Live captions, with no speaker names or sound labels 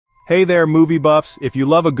Hey there, movie buffs. If you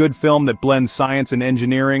love a good film that blends science and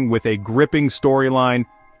engineering with a gripping storyline,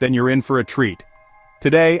 then you're in for a treat.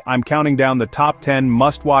 Today, I'm counting down the top 10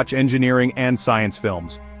 must-watch engineering and science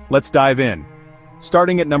films. Let's dive in.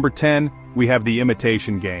 Starting at number 10, we have The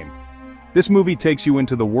Imitation Game. This movie takes you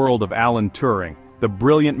into the world of Alan Turing, the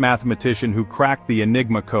brilliant mathematician who cracked the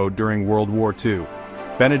Enigma code during World War II.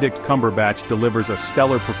 Benedict Cumberbatch delivers a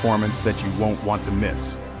stellar performance that you won't want to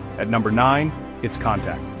miss. At number 9, it's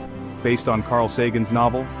Contact. Based on Carl Sagan's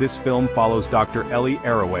novel, this film follows Dr. Ellie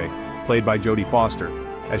Arroway, played by Jodie Foster,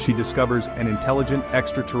 as she discovers an intelligent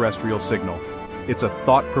extraterrestrial signal. It's a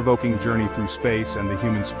thought-provoking journey through space and the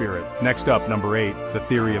human spirit. Next up, number 8, The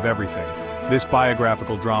Theory of Everything. This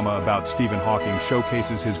biographical drama about Stephen Hawking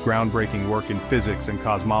showcases his groundbreaking work in physics and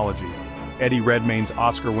cosmology. Eddie Redmayne's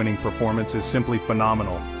Oscar-winning performance is simply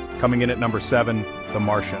phenomenal. Coming in at number 7, The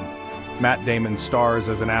Martian. Matt Damon stars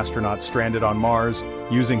as an astronaut stranded on Mars,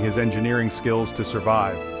 using his engineering skills to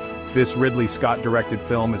survive. This Ridley Scott-directed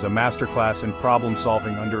film is a masterclass in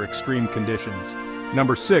problem-solving under extreme conditions.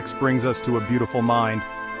 Number 6 brings us to A Beautiful Mind.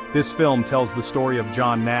 This film tells the story of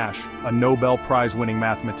John Nash, a Nobel Prize-winning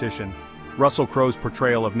mathematician. Russell Crowe's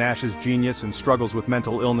portrayal of Nash's genius and struggles with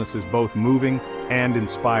mental illness is both moving and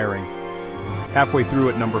inspiring. Halfway through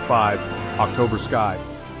at number 5, October Sky.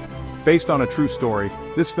 Based on a true story,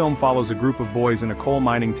 this film follows a group of boys in a coal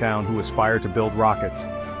mining town who aspire to build rockets.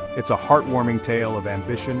 It's a heartwarming tale of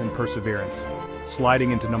ambition and perseverance. Sliding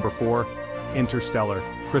into number 4, Interstellar.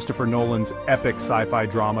 Christopher Nolan's epic sci-fi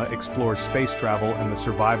drama explores space travel and the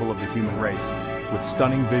survival of the human race. With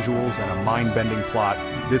stunning visuals and a mind-bending plot,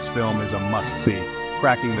 this film is a must-see.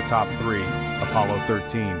 Cracking the top 3, Apollo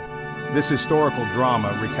 13. This historical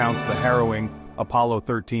drama recounts the harrowing Apollo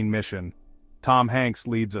 13 mission. Tom Hanks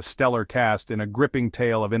leads a stellar cast in a gripping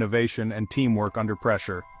tale of innovation and teamwork under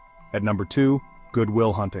pressure. At number 2,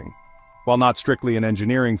 Goodwill Hunting. While not strictly an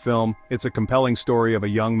engineering film, it's a compelling story of a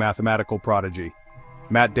young mathematical prodigy.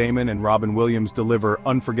 Matt Damon and Robin Williams deliver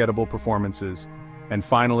unforgettable performances. And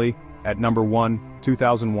finally, at number 1,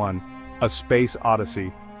 2001, A Space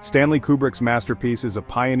Odyssey. Stanley Kubrick's masterpiece is a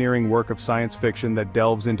pioneering work of science fiction that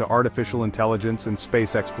delves into artificial intelligence and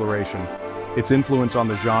space exploration. Its influence on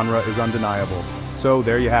the genre is undeniable. So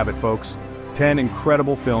there you have it, folks. 10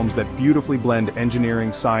 incredible films that beautifully blend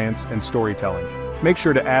engineering, science, and storytelling. Make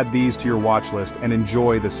sure to add these to your watch list and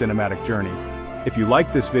enjoy the cinematic journey. If you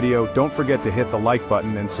liked this video, don't forget to hit the like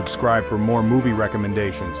button and subscribe for more movie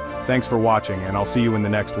recommendations. Thanks for watching, and I'll see you in the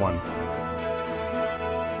next one.